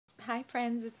Hi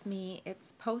friends, it's me.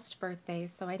 It's post-birthday,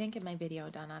 so I didn't get my video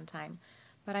done on time.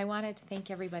 But I wanted to thank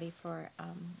everybody for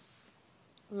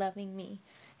loving me.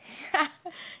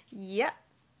 Yep,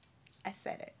 I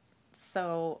said it.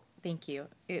 So thank you.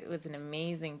 It was an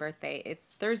amazing birthday.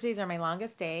 Thursdays are my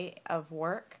longest day of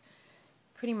work,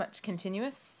 pretty much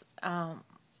continuous,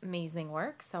 amazing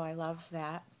work. So I love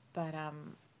that. But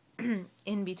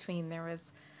in between, there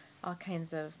was all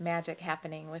kinds of magic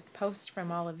happening with posts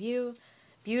from all of you,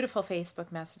 beautiful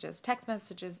Facebook messages, text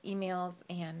messages, emails,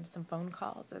 and some phone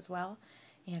calls as well,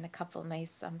 and a couple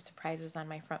nice surprises on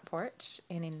my front porch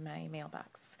and in my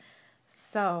mailbox.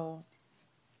 So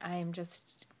I'm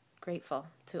just grateful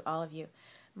to all of you.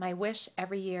 My wish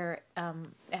every year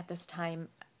at this time,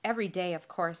 every day, of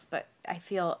course, but I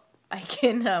feel I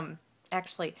can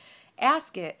actually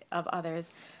ask it of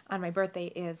others on my birthday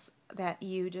is that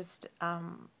you just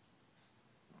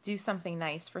do something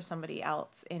nice for somebody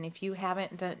else. And if you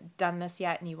haven't done this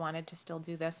yet and you wanted to still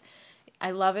do this, I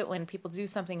love it when people do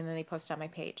something and then they post on my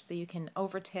page. So you can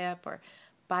overtip or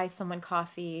buy someone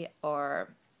coffee or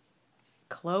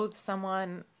clothe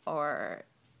someone or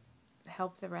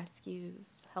help the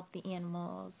rescues, help the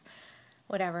animals,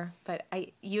 whatever. But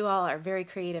you all are very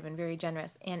creative and very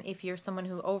generous. And if you're someone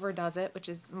who overdoes it, which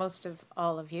is most of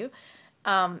all of you,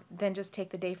 then just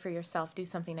take the day for yourself, do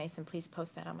something nice, and please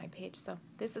post that on my page. So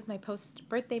this is my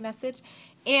post-birthday message.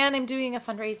 And I'm doing a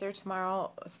fundraiser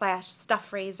tomorrow /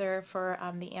 stuff raiser for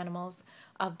the animals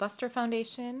of Buster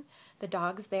Foundation, the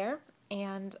dogs there,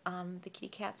 and the kitty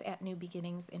cats at New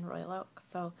Beginnings in Royal Oak.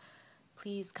 So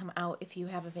please come out if you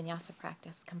have a vinyasa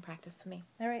practice. Come practice with me.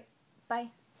 All right. Bye.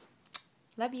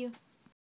 Love you.